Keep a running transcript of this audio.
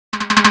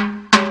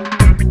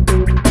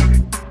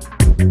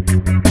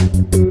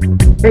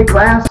Hey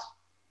class,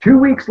 2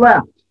 weeks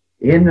left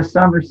in the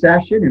summer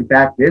session. In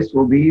fact, this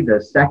will be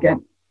the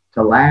second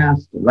to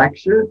last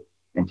lecture.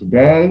 And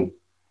today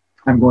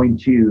I'm going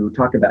to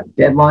talk about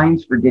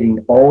deadlines for getting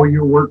all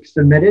your work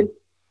submitted.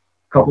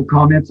 A couple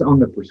comments on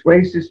the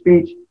persuasive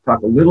speech,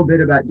 talk a little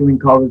bit about doing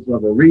college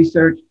level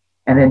research.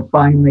 And then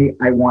finally,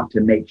 I want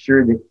to make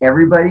sure that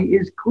everybody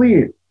is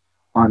clear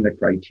on the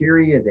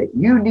criteria that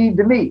you need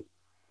to meet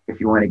if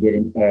you want to get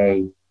an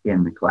A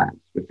in the class.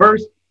 The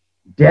first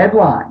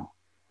deadline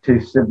to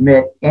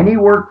submit any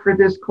work for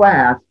this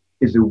class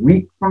is a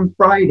week from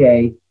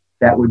Friday.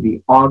 That would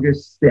be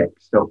August 6th.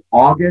 So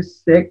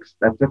August 6th,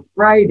 that's a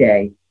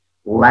Friday,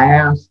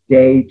 last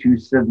day to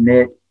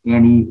submit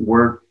any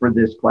work for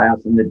this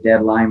class. And the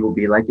deadline will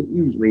be like it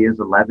usually is,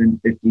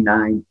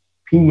 11:59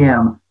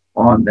 p.m.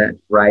 on that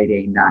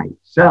Friday night.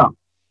 So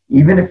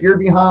even if you're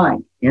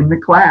behind in the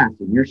class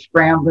and you're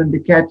scrambling to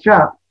catch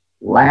up,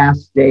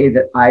 last day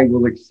that I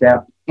will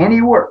accept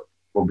any work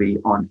will be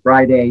on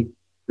Friday,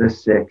 the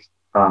 6th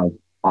of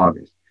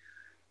August.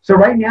 So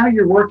right now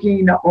you're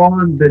working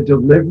on the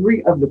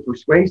delivery of the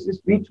persuasive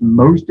speech.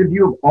 Most of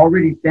you have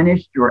already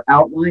finished your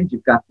outlines.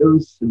 You've got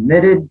those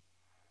submitted,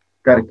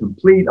 got a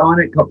complete on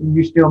it. A couple of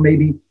you still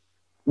maybe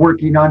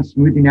working on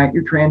smoothing out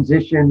your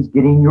transitions,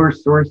 getting your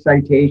source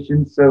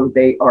citations so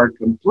they are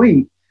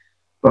complete.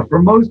 But for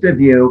most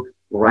of you,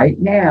 right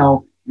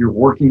now, you're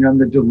working on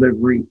the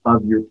delivery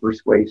of your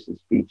persuasive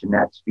speech, and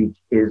that speech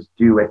is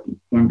due at the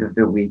end of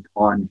the week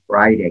on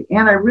Friday.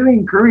 And I really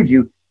encourage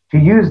you to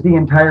use the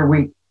entire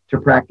week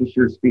to practice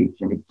your speech.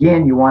 And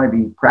again, you want to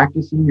be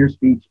practicing your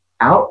speech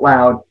out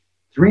loud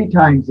 3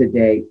 times a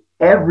day,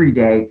 every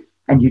day,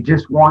 and you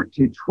just want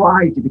to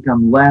try to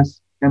become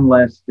less and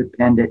less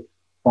dependent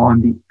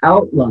on the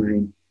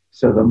outline.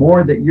 So the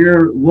more that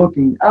you're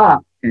looking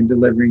up and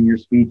delivering your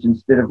speech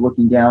instead of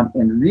looking down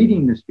and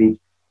reading the speech,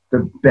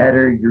 the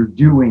better you're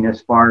doing as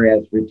far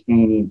as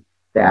retaining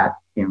that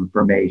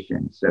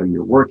information. So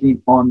you're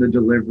working on the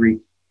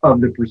delivery of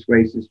the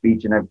persuasive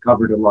speech, and I've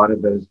covered a lot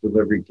of those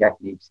delivery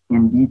techniques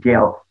in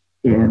detail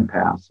in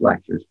past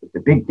lectures. But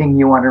the big thing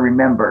you want to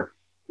remember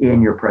in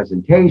your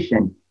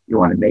presentation, you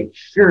want to make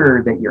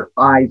sure that your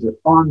eyes are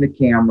on the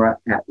camera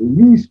at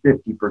least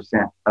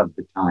 50% of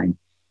the time.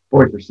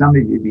 Boy, for some of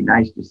you, it'd be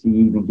nice to see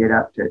you even get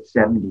up to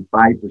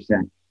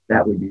 75%.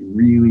 That would be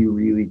really,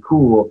 really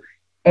cool.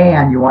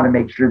 And you want to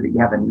make sure that you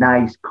have a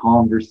nice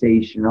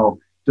conversational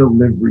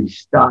delivery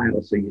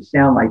style, so you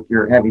sound like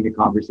you're having a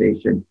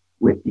conversation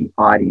with the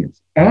audience.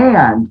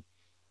 And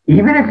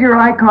even if your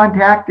eye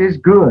contact is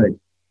good,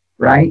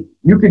 right,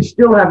 you can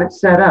still have it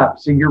set up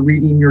so you're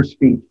reading your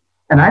speech.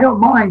 And I don't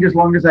mind as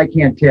long as I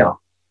can't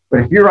tell.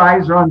 But if your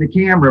eyes are on the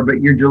camera, but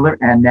you're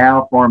delivering, and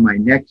now for my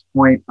next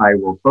point, I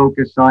will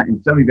focus on,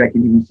 and some of you, I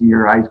can even see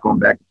your eyes going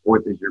back and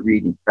forth as you're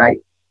reading, right?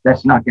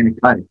 That's not going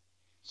to cut it.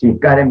 So you've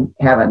got to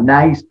have a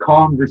nice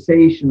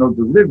conversational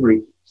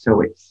delivery so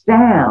it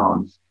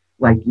sounds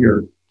like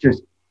you're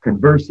just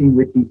conversing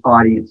with the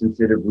audience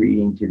instead of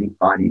reading to the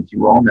audience.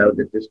 You all know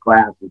that this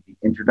class is the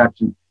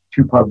introduction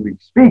to public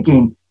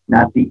speaking,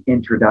 not the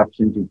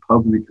introduction to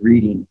public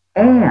reading.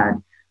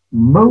 And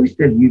most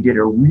of you did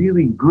a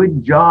really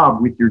good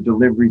job with your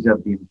deliveries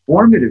of the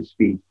informative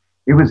speech.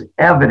 It was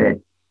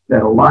evident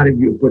that a lot of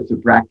you put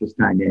some practice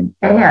time in.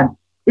 And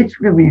it's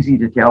real easy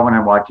to tell when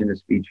I'm watching a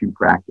speech who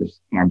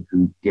practiced and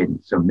who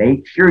didn't. So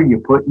make sure you're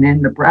putting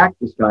in the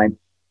practice time.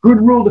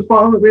 Good rule to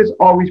follow is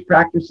always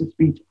practice the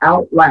speech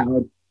out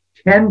loud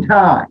 10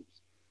 times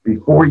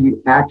before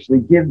you actually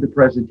give the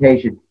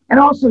presentation. And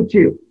also,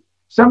 too,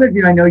 some of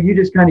you, I know you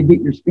just kind of get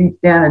your speech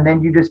down and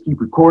then you just keep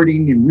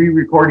recording and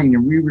re-recording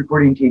and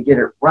re-recording until you get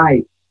it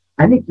right.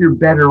 I think you're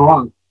better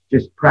off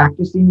just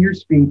practicing your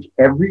speech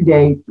every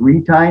day,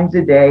 3 times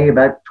a day,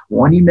 about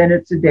 20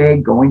 minutes a day,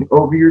 going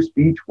over your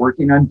speech,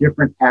 working on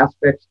different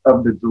aspects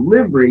of the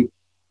delivery.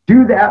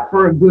 Do that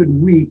for a good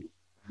week,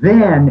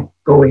 then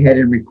go ahead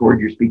and record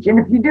your speech. And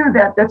if you do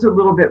that, that's a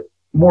little bit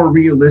more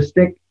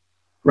realistic,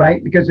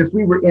 right? Because if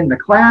we were in the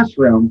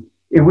classroom,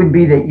 it would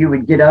be that you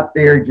would get up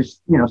there,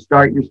 just,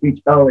 start your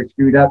speech. Oh, it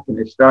screwed up and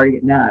it's starting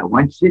it now.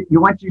 Once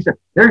you start,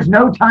 there's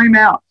no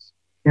timeouts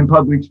in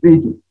public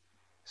speaking.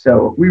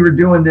 So if we were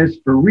doing this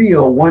for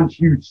real, once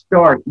you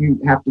start, you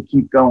have to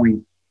keep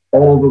going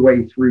all the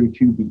way through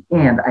to the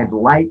end. I'd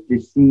like to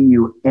see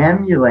you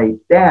emulate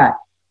that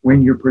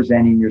when you're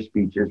presenting your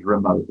speeches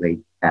remotely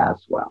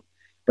as well.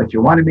 But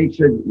you want to make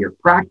sure that you're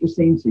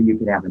practicing so you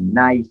can have a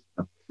nice,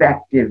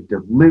 effective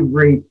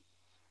delivery.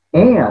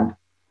 And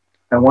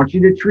I want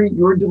you to treat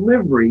your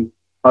delivery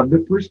of the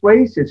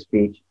persuasive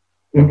speech,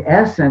 in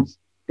essence,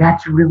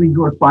 that's really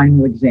your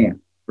final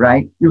exam,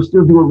 right? You'll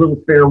still do a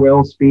little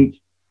farewell speech,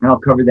 and I'll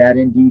cover that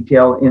in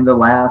detail in the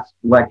last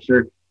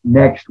lecture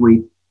next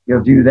week.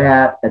 You'll do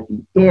that at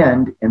the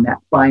end in that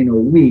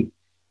final week.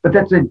 But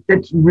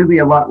that's really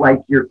a lot like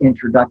your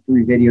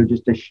introductory video,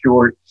 just a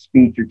short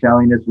speech. You're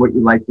telling us what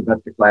you liked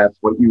about the class,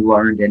 what you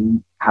learned,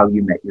 and how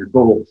you met your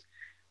goals.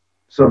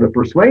 So the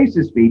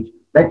persuasive speech,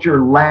 that's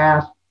your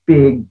last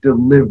big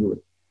delivery.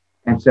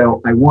 And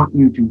so I want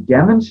you to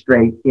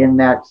demonstrate in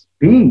that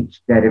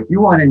speech that if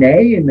you want an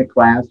A in the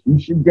class, you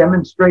should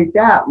demonstrate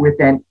that with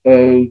an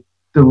A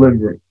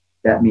delivery.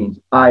 That means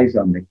eyes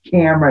on the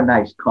camera,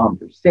 nice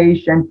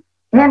conversation.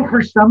 And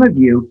for some of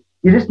you,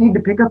 you just need to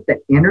pick up the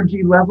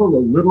energy level a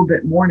little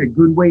bit more. And a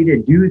good way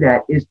to do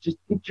that is just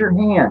get your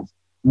hands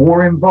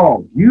more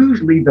involved.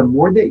 Usually, the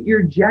more that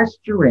you're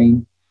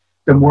gesturing,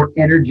 the more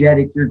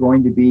energetic you're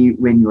going to be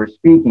when you're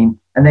speaking.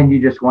 And then you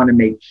just want to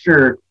make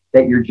sure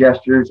that your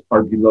gestures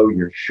are below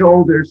your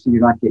shoulders so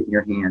you're not getting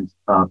your hands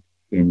up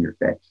in your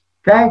face.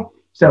 Okay?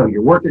 So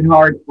you're working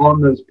hard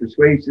on those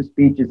persuasive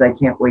speeches. I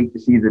can't wait to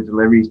see the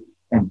deliveries.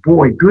 And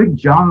boy, good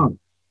job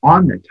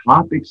on the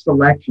topic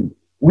selection.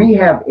 We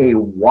have a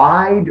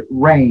wide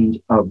range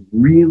of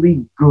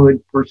really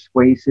good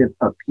persuasive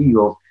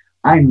appeals.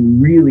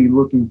 I'm really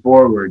looking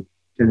forward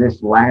to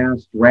this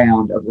last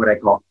round of what I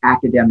call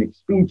academic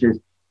speeches.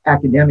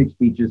 Academic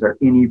speeches are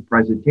any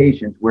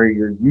presentations where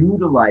you're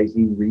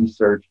utilizing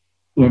research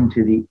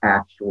into the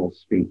actual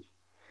speech.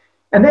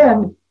 And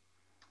then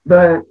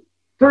the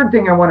third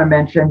thing I want to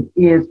mention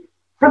is,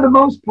 for the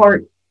most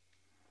part,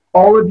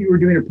 all of you are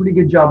doing a pretty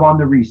good job on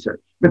the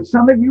research, but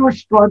some of you are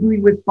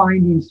struggling with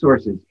finding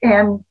sources,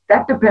 and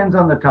that depends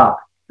on the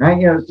topic, right?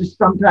 You know, it's just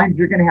sometimes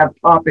you're going to have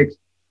topics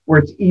where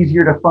it's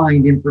easier to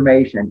find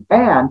information,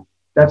 and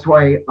that's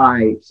why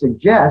I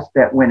suggest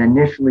that when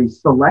initially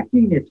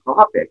selecting a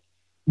topic,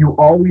 you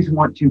always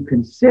want to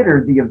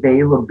consider the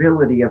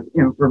availability of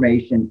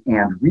information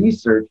and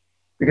research,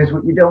 because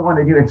what you don't want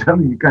to do, and some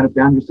of you kind of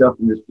found yourself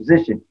in this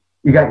position,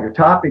 you got your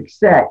topic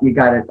set, you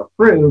got it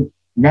approved.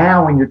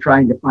 Now, when you're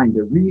trying to find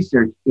the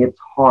research, it's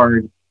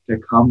hard to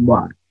come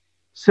by.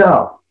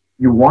 So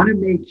you want to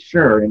make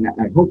sure, and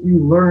I hope you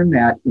learn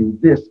that in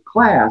this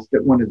class,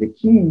 that one of the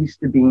keys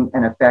to being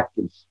an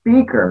effective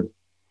speaker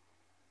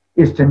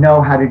is to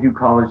know how to do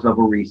college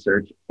level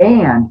research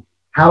and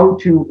how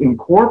to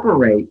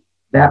incorporate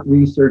that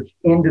research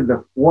into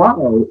the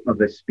flow of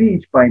a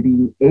speech by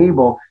being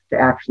able to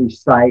actually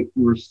cite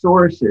your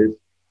sources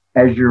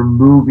as you're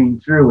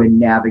moving through and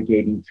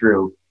navigating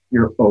through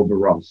your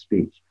overall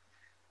speech.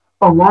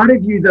 A lot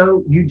of you,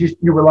 though, you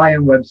rely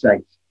on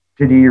websites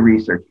to do your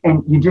research,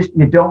 and you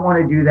don't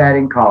want to do that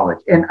in college.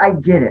 And I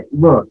get it.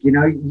 Look, you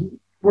know,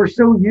 we're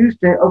so used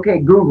to, okay,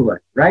 Google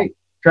it, right?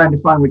 Trying to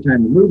find what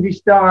time the movie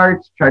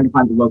starts, trying to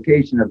find the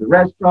location of the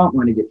restaurant,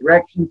 want to get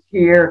directions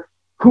here.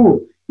 Cool.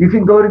 You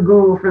can go to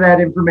Google for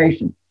that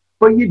information,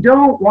 but you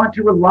don't want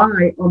to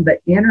rely on the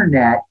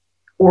internet,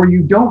 or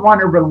you don't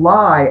want to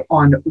rely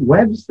on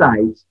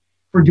websites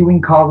for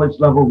doing college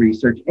level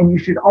research. And you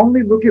should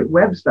only look at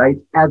websites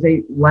as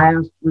a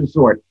last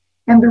resort.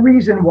 And the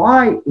reason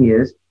why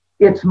is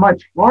it's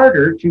much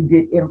harder to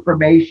get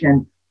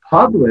information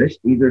published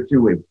either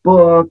through a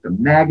book, a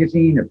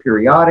magazine, a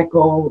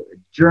periodical, a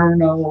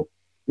journal,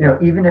 you know,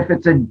 even if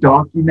it's a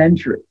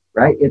documentary,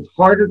 right? It's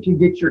harder to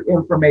get your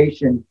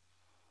information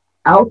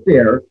out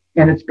there,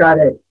 and it's got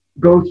to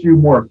go through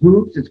more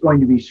hoops. It's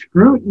going to be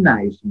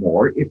scrutinized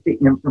more if the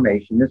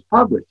information is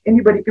published.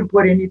 Anybody can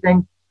put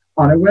anything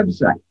on a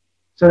website.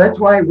 So that's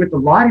why with a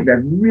lot of it,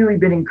 I've really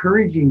been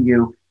encouraging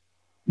you,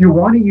 you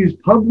want to use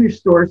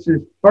published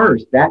sources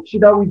first. That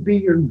should always be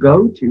your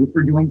go-to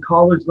for doing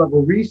college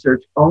level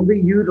research.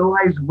 Only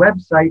utilize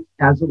websites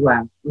as a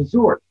last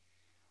resort.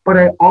 But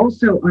I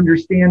also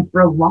understand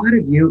for a lot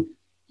of you,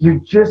 you're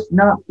just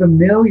not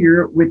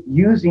familiar with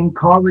using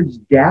college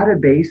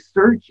database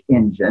search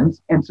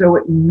engines. And so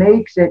it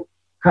makes it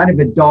kind of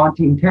a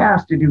daunting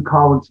task to do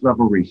college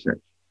level research.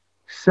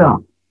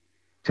 So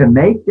to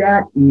make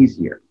that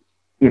easier,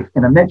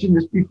 and I mentioned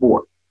this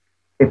before,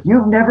 if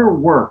you've never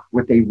worked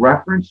with a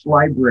reference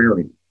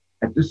librarian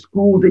at the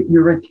school that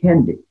you're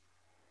attending,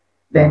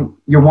 then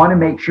you want to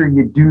make sure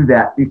you do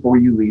that before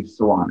you leave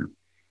Solano.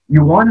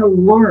 You want to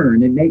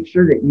learn and make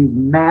sure that you've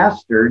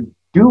mastered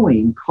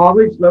doing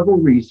college level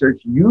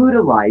research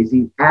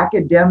utilizing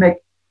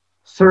academic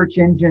search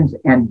engines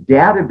and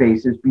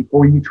databases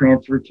before you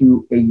transfer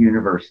to a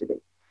university.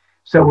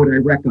 So what I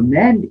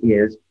recommend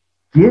is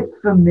get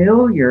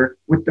familiar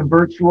with the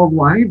virtual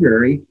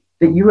library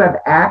that you have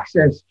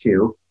access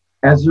to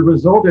as a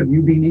result of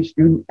you being a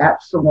student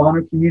at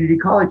Solano Community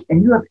College,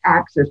 and you have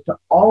access to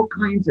all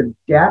kinds of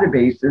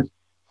databases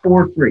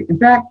for free. In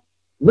fact,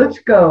 let's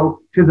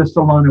go to the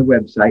Solano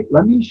website.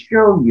 Let me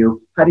show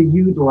you how to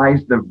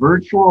utilize the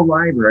virtual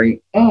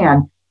library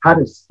and how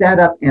to set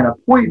up an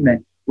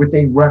appointment with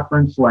a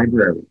reference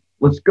librarian.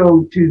 Let's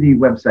go to the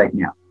website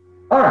now.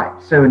 All right,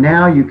 so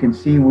now you can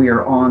see we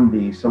are on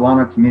the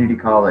Solano Community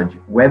College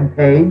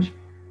webpage.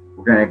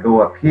 We're going to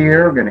go up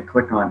here, we're going to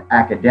click on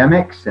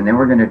academics, and then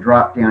we're going to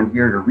drop down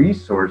here to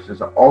resources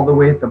all the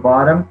way at the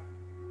bottom,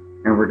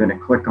 and we're going to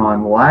click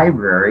on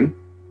library.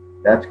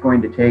 That's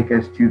going to take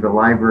us to the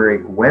library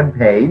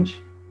webpage.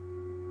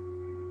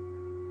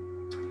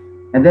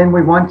 And then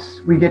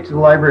once we get to the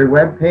library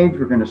webpage,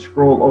 we're going to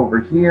scroll over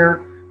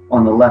here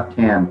on the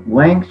left-hand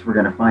links. We're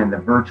going to find the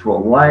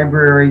virtual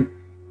library.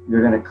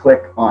 You're going to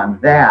click on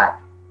that.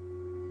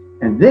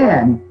 And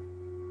then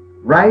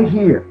right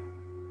here,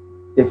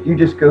 if you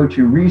just go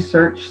to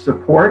research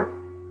support,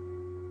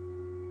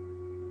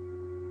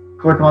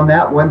 click on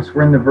that once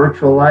we're in the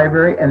virtual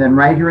library, and then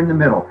right here in the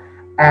middle,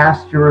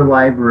 ask your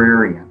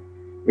librarian.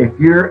 If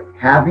you're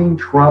having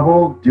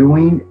trouble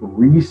doing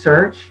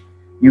research,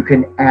 you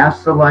can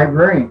ask the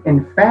librarian.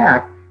 In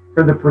fact,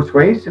 for the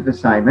persuasive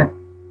assignment,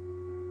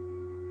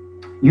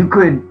 you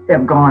could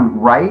have gone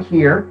right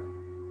here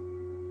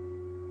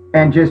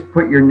and just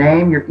put your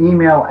name, your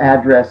email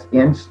address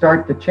in,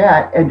 start the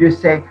chat, and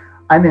just say,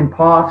 I'm in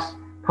POF's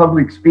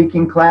public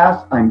speaking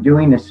class. I'm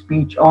doing a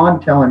speech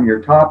on, tell them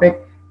your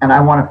topic, and I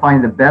want to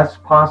find the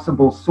best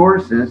possible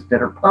sources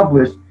that are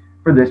published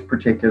for this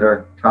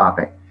particular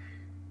topic.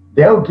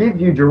 They'll give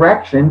you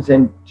directions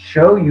and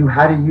show you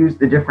how to use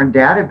the different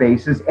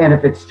databases. And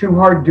if it's too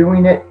hard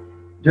doing it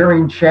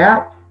during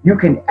chat, you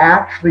can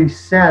actually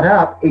set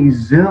up a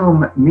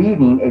Zoom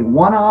meeting, a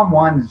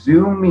one-on-one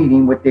Zoom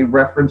meeting with a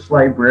reference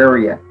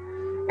librarian.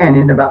 And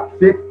in about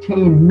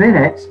 15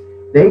 minutes,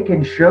 they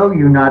can show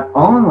you not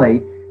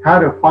only how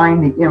to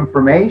find the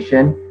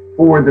information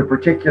for the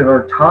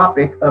particular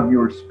topic of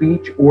your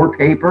speech or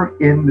paper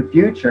in the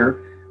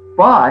future,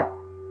 but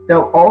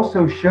they'll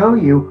also show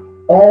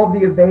you all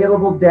the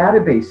available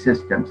database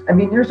systems. I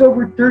mean, there's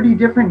over 30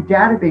 different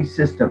database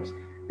systems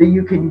that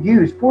you can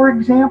use. For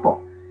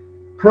example,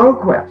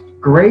 ProQuest,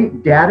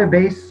 great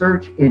database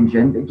search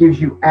engine that gives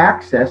you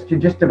access to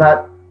just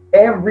about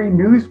every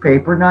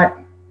newspaper, not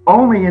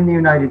only in the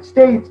United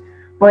States,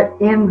 but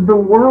in the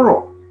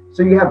world.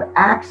 So you have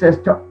access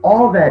to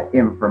all that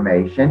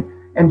information.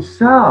 And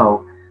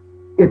so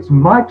it's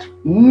much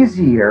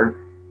easier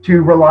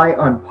to rely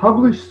on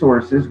published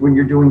sources when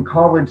you're doing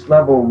college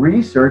level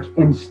research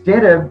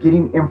instead of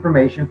getting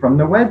information from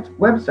the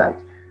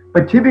websites.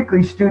 But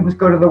typically students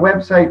go to the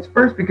websites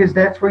first because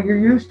that's what you're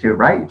used to,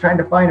 right? You're trying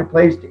to find a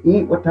place to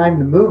eat, what time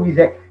the movie's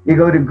at, you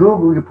go to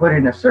Google, you put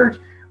in a search,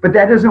 but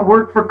that doesn't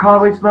work for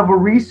college level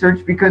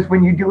research because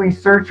when you do a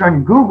search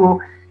on Google,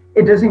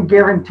 it doesn't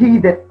guarantee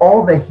that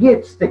all the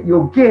hits that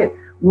you'll get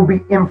will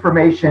be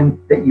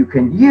information that you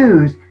can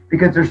use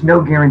because there's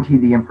no guarantee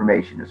the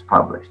information is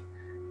published.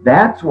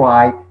 That's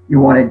why you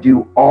want to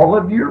do all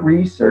of your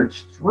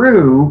research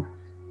through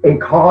a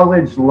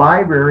college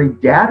library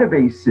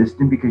database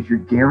system because you're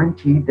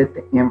guaranteed that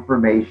the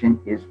information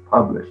is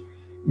published.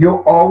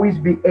 You'll always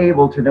be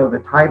able to know the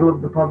title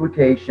of the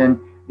publication,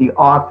 the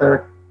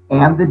author,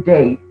 and the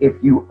date if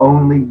you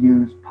only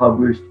use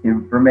published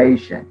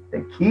information.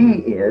 The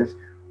key is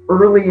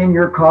early in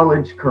your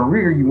college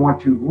career, you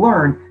want to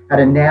learn how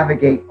to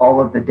navigate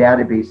all of the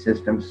database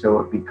systems so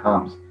it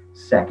becomes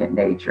second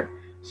nature.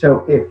 So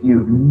if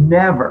you've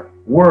never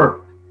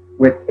worked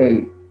with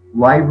a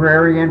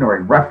librarian or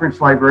a reference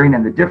librarian,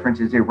 and the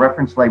difference is a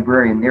reference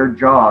librarian, their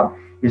job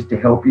is to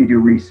help you do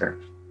research.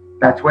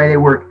 That's why they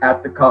work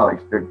at the college.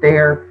 They're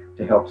there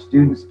to help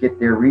students get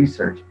their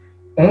research.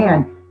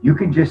 And you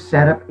can just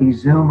set up a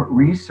Zoom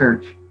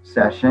research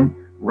session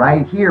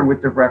right here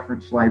with the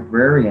reference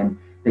librarian.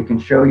 They can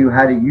show you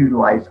how to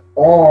utilize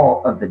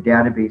all of the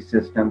database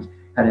systems,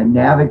 how to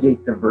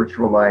navigate the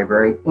virtual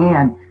library.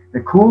 And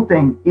the cool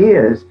thing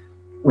is,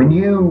 when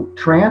you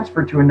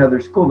transfer to another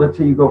school, let's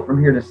say you go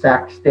from here to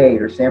Sac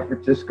State or San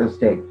Francisco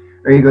State,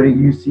 or you go to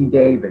UC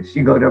Davis,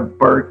 you go to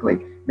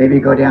Berkeley, maybe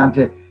you go down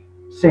to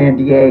San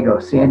Diego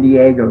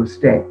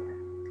State.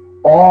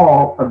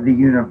 All of the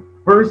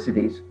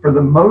universities, for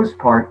the most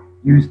part,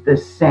 use the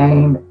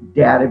same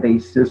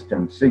database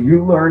system. So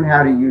you learn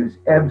how to use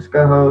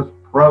EBSCOhost,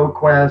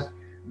 ProQuest,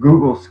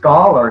 Google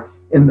Scholar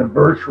in the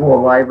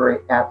virtual library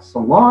at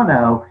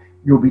Solano.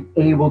 You'll be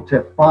able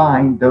to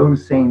find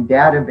those same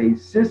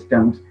database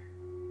systems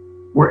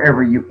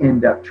wherever you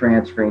end up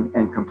transferring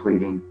and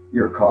completing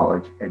your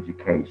college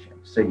education.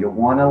 So you'll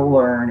want to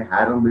learn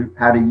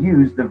how to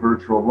use the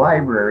virtual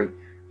library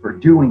for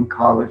doing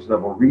college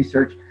level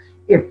research.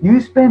 If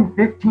you spend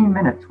 15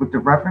 minutes with the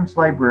reference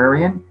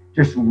librarian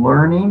just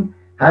learning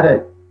how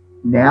to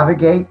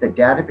navigate the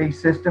database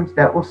systems,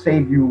 that will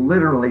save you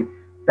literally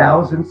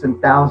thousands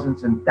and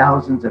thousands and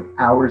thousands of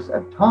hours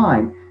of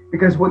time,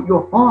 because what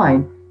you'll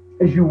find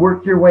as you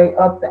work your way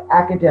up the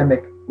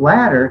academic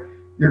ladder,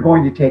 you're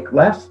going to take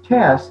less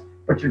tests,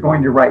 but you're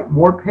going to write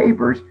more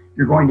papers,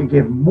 you're going to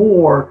give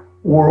more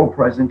oral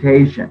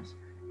presentations.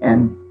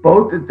 And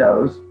both of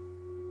those,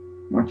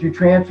 once you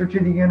transfer to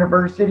the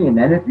university, and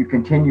then if you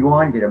continue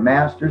on, get a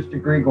master's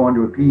degree, go on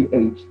to a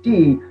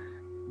PhD,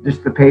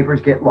 just the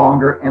papers get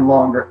longer and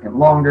longer and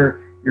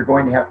longer. You're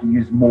going to have to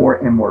use more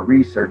and more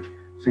research.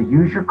 So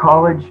use your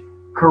college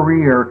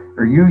career,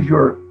 or use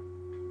your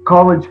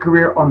college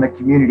career on the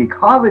community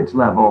college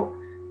level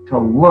to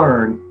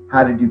learn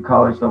how to do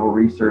college level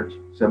research,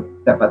 so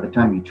that by the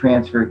time you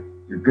transfer,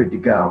 you're good to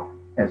go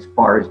as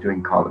far as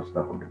doing college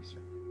level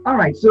research. All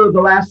right, so the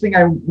last thing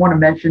I want to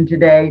mention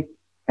today,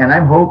 and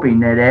I'm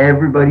hoping that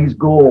everybody's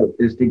goal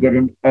is to get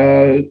an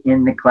A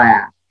in the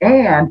class.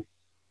 And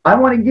I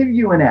want to give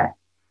you an A.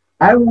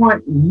 I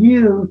want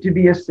you to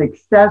be as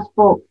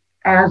successful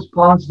as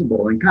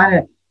possible.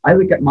 And I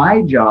look at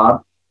my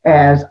job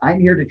as I'm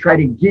here to try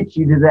to get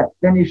you to that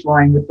finish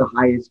line with the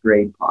highest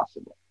grade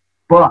possible.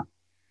 But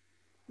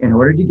In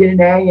order to get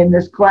an A in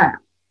this class,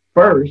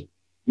 first,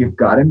 you've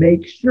got to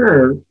make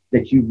sure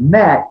that you've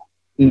met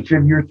each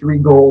of your 3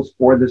 goals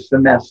for the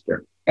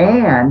semester.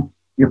 And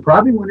you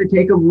probably want to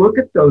take a look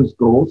at those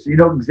goals so you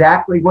know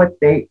exactly what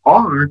they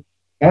are.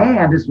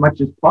 And as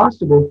much as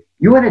possible,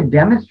 you want to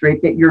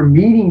demonstrate that you're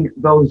meeting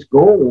those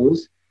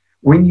goals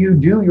when you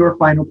do your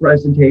final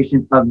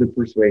presentation of the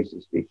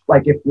persuasive speech.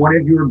 Like if one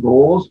of your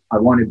goals, I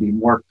want to be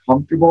more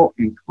comfortable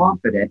and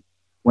confident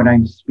when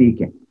I'm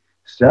speaking.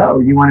 So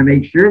you want to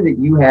make sure that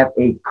you have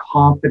a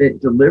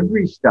confident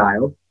delivery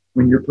style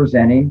when you're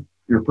presenting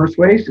your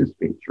persuasive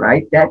speech,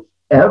 right? That's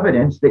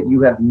evidence that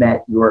you have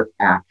met your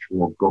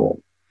actual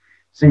goal.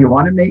 So you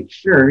want to make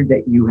sure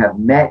that you have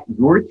met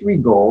your 3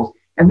 goals.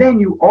 And then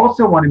you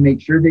also want to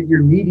make sure that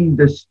you're meeting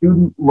the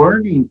student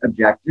learning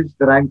objectives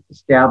that I've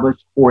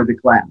established for the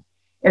class.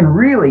 And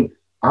really,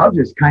 I'll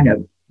just kind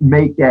of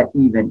make that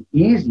even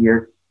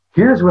easier.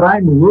 Here's what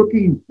I'm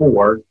looking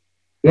for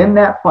in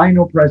that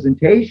final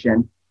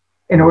presentation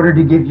in order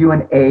to give you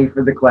an A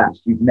for the class.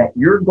 You've met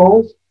your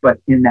goals, but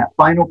in that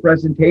final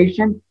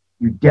presentation,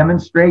 you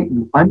demonstrate,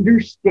 you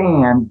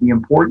understand the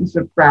importance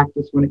of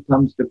practice when it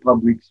comes to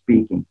public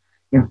speaking.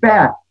 In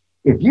fact,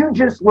 if you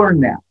just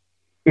learn that,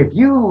 if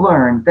you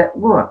learn that,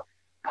 look,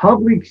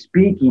 public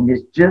speaking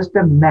is just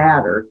a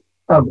matter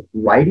of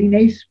writing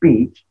a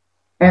speech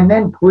and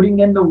then putting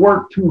in the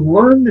work to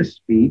learn the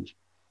speech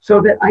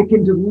so that I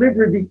can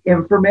deliver the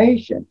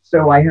information.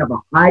 So I have a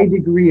high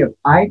degree of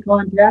eye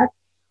contact.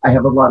 I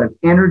have a lot of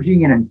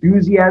energy and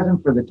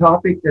enthusiasm for the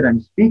topic that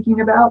I'm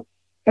speaking about.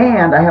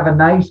 And I have a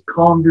nice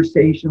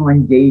conversational,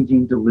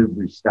 engaging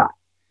delivery style.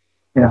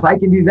 And if I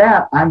can do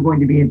that, I'm going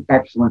to be an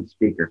excellent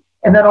speaker.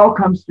 And that all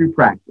comes through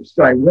practice.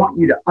 So I want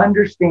you to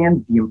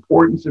understand the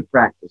importance of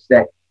practice,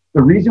 that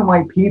the reason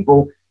why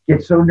people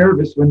get so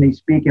nervous when they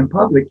speak in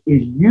public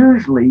is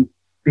usually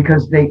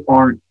because they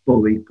aren't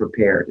fully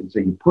prepared. And so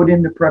you put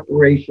in the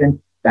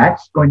preparation,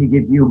 that's going to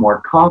give you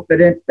more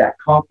confidence. That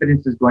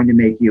confidence is going to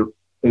make you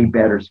a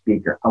better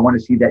speaker. I want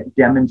to see that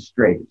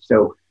demonstrated.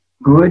 So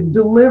good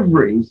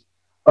deliveries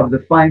of the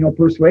final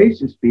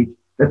persuasive speech,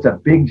 that's a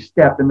big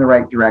step in the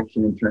right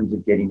direction in terms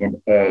of getting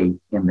an A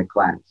in the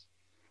class.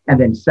 And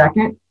then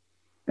second,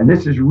 and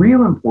this is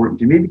real important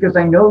to me because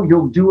I know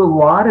you'll do a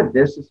lot of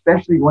this,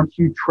 especially once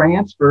you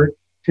transfer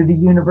to the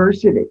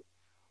university.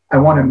 I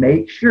want to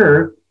make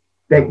sure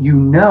that you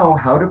know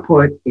how to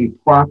put a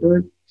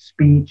proper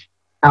speech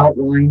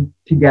outline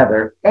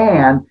together.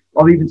 And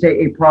I'll even say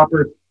a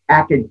proper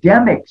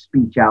academic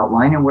speech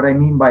outline. And what I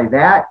mean by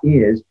that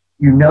is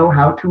you know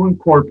how to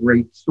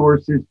incorporate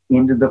sources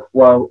into the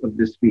flow of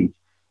the speech.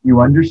 You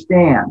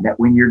understand that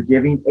when you're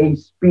giving a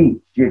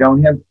speech, you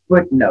don't have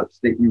footnotes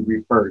that you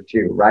refer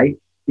to, right?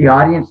 The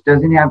audience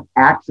doesn't have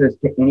access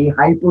to any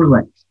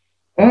hyperlinks.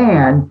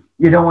 And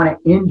you don't want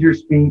to end your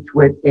speech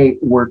with a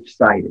work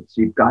cited.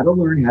 So you've got to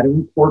learn how to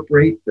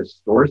incorporate the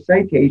source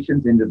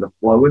citations into the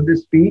flow of the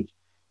speech.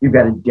 You've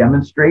got to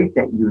demonstrate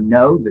that you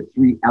know the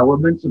 3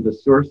 elements of the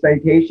source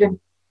citation: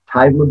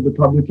 title of the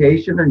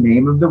publication or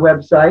name of the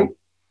website,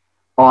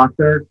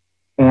 author,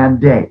 and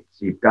date.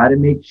 So you've got to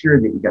make sure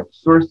that you got the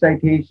source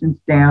citations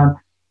down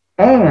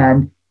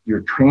and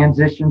your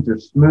transitions are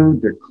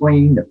smooth, they're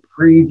clean, the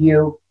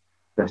preview,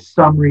 the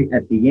summary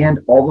at the end,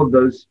 all of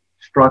those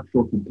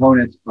structural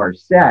components are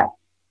set.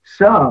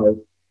 So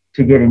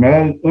to get an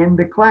A in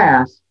the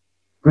class,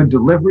 good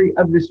delivery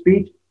of the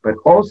speech, but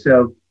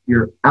also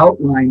your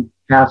outline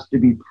has to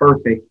be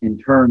perfect in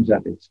terms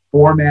of it's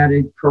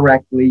formatted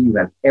correctly, you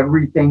have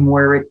everything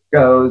where it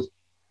goes,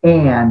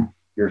 and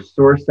your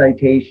source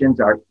citations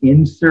are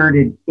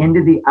inserted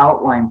into the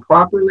outline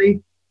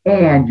properly,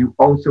 and you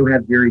also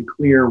have very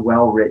clear,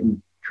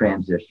 well-written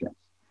transitions.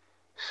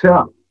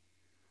 So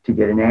to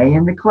get an A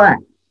in the class,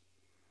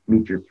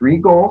 meet your 3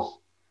 goals,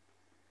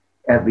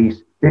 at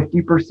least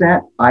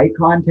 50% eye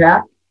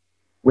contact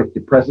with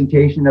the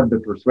presentation of the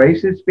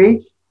persuasive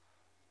speech,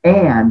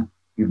 and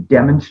you've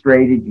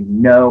demonstrated you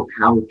know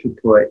how to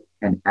put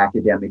an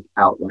academic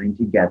outline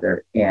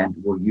together, and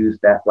we'll use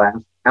that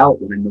last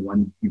outline, the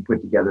one you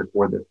put together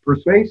for the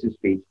persuasive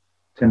speech,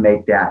 to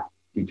make that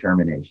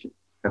determination.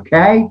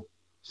 Okay?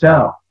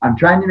 So I'm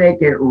trying to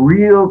make it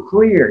real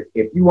clear.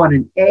 If you want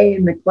an A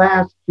in the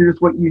class, here's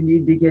what you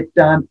need to get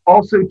done.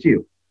 Also,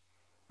 too,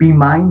 be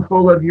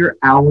mindful of your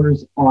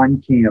hours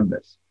on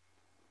Canvas.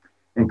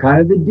 And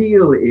kind of the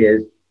deal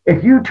is,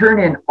 if you turn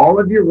in all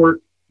of your work,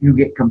 you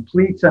get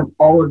completes on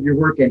all of your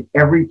work, and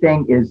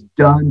everything is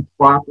done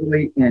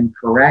properly and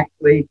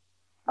correctly,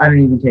 I don't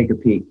even take a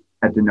peek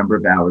at the number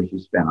of hours you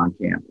spent on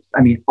Canvas.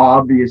 I mean,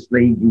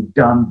 obviously, you've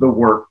done the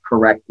work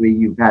correctly.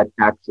 You've had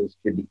access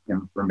to the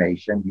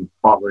information. You've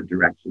followed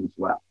directions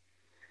well.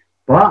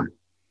 But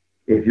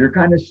if you're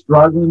kind of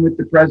struggling with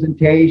the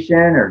presentation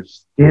or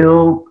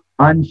still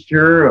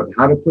unsure of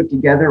how to put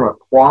together a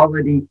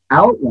quality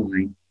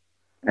outline,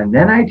 and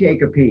then I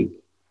take a peek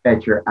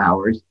at your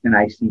hours and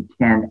I see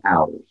 10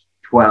 hours,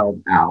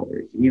 12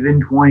 hours, even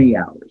 20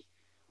 hours.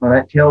 Well,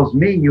 that tells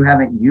me you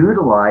haven't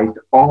utilized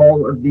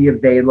all of the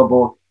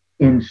available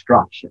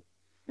instruction.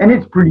 And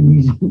it's pretty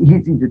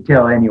easy to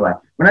tell anyway.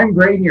 When I'm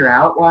grading your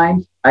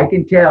outlines, I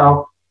can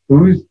tell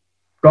who's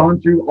gone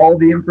through all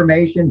the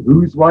information,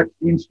 who's watched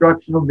the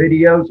instructional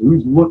videos,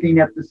 who's looking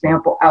at the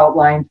sample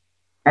outlines,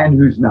 and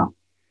who's not.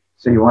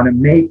 So you want to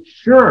make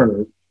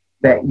sure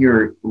that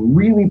you're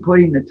really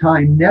putting the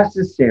time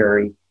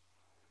necessary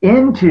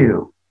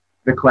into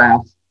the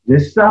class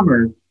this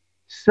summer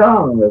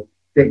so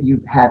that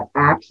you've had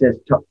access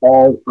to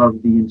all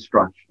of the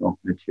instructional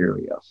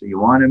material. So you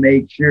want to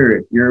make sure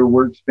if your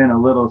work's been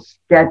a little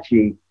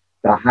sketchy,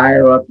 the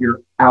higher up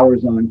your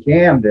hours on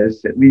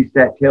Canvas, at least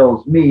that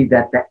tells me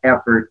that the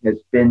effort has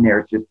been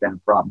there. It's just been a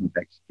problem with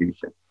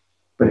execution.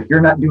 But if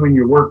you're not doing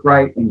your work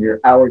right and your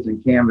hours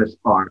in Canvas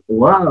are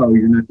low,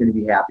 you're not going to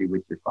be happy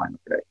with your final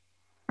grade.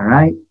 All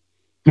right?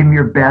 Give them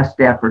your best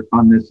effort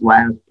on this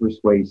last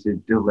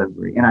persuasive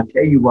delivery. And I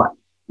tell you what,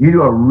 you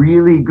do a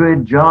really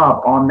good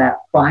job on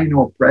that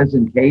final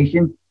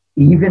presentation.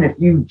 Even if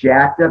you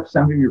jacked up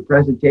some of your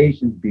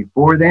presentations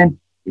before then,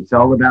 it's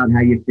all about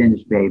how you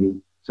finish, baby.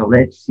 So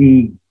let's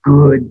see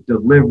good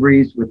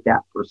deliveries with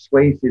that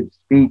persuasive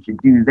speech. And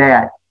do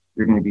that,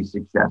 you're going to be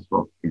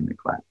successful in the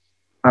class.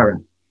 All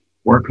right.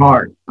 Work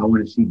hard. I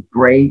want to see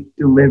great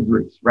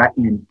deliveries, right?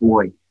 And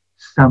boy,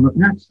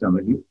 not some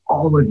of you,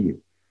 all of you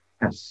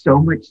have so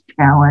much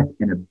talent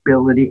and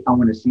ability. I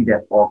want to see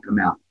that all come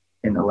out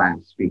in the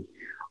last speech.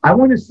 I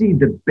want to see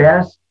the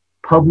best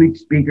public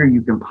speaker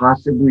you can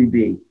possibly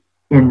be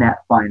in that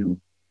final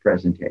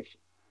presentation.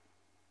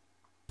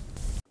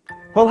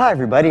 Well, hi,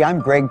 everybody. I'm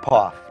Greg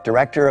Poff,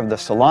 director of the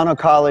Solano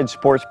College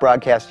Sports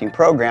Broadcasting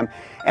Program,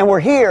 and we're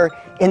here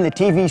in the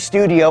TV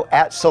studio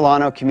at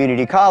Solano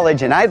Community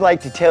College, and I'd like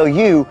to tell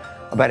you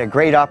about a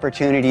great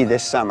opportunity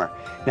this summer.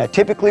 Now,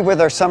 typically with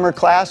our summer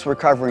class, we're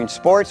covering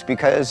sports.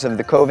 Because of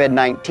the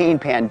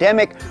COVID-19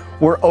 pandemic,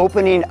 we're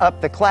opening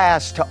up the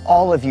class to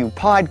all of you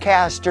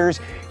podcasters,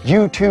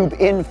 YouTube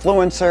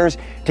influencers,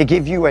 to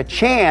give you a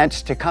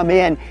chance to come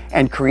in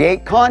and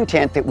create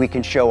content that we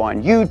can show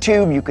on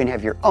YouTube. You can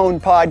have your own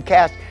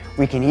podcast.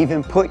 We can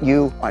even put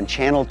you on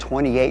Channel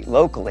 28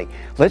 locally.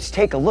 Let's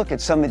take a look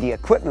at some of the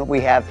equipment we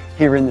have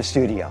here in the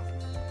studio.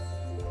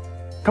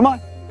 Come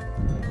on.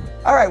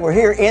 All right, we're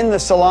here in the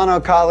Solano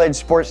College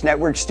Sports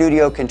Network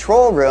studio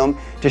control room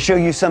to show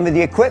you some of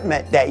the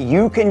equipment that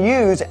you can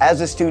use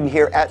as a student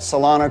here at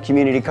Solano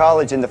Community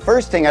College. And the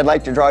first thing I'd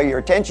like to draw your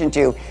attention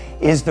to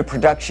is the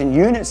production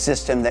unit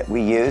system that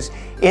we use.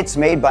 It's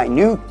made by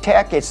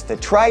NewTek. It's the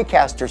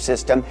TriCaster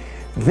system.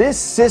 This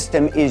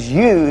system is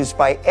used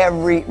by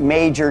every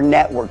major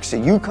network. So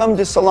you come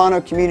to Solano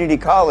Community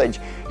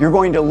College, you're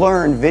going to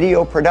learn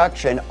video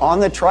production on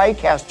the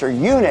TriCaster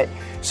unit.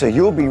 So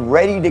you'll be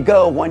ready to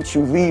go once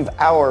you leave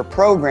our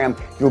program.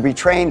 You'll be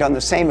trained on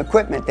the same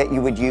equipment that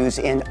you would use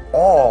in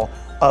all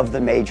of the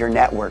major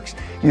networks.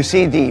 You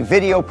see the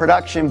video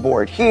production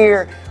board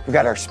here. We've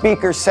got our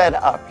speakers set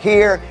up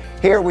here.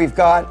 Here we've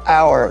got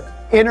our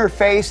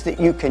interface that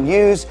you can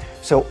use.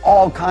 So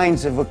all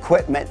kinds of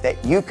equipment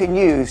that you can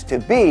use to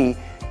be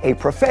a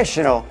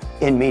professional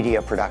in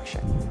media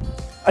production.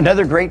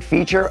 Another great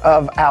feature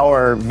of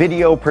our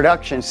video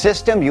production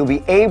system, you'll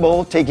be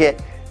able to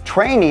get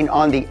training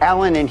on the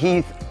Allen and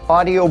Heath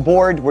audio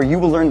board, where you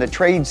will learn the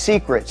trade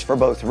secrets for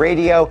both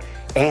radio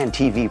and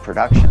TV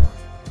production.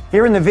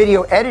 Here in the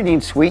video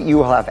editing suite, you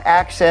will have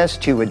access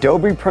to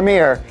Adobe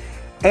Premiere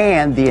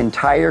and the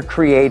entire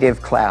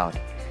Creative Cloud.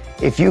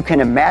 If you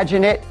can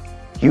imagine it,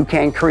 you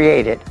can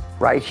create it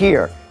right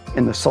here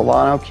in the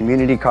Solano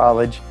Community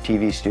College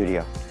TV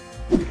studio.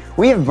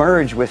 We have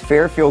merged with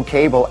Fairfield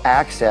Cable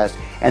Access,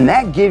 and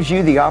that gives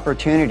you the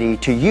opportunity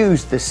to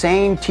use the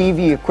same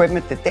TV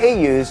equipment that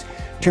they use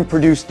to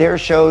produce their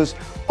shows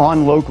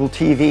on local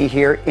TV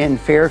here in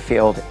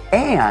Fairfield,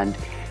 and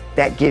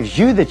that gives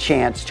you the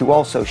chance to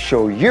also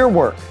show your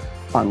work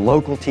on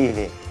local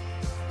TV.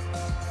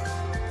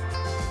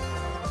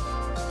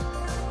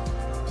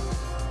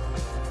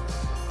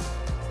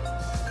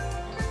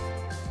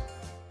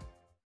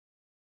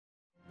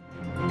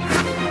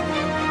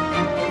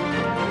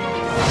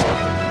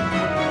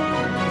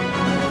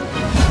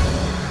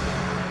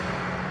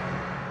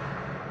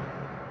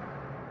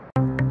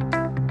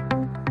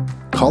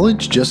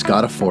 College just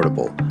got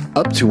affordable.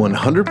 Up to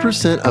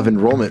 100% of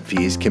enrollment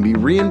fees can be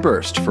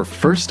reimbursed for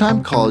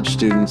first-time college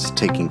students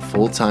taking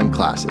full-time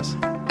classes.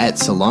 At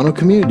Solano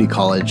Community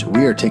College,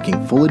 we are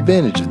taking full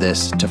advantage of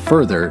this to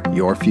further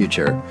your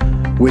future.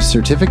 With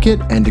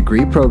certificate and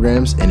degree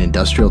programs in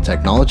industrial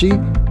technology,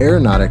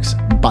 aeronautics,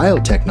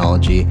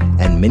 biotechnology,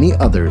 and many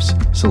others,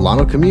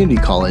 Solano Community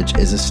College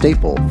is a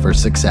staple for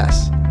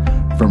success.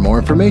 For more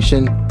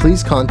information,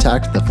 please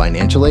contact the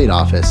Financial Aid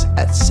Office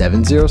at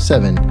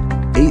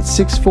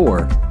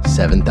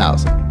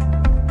 707-864-7000.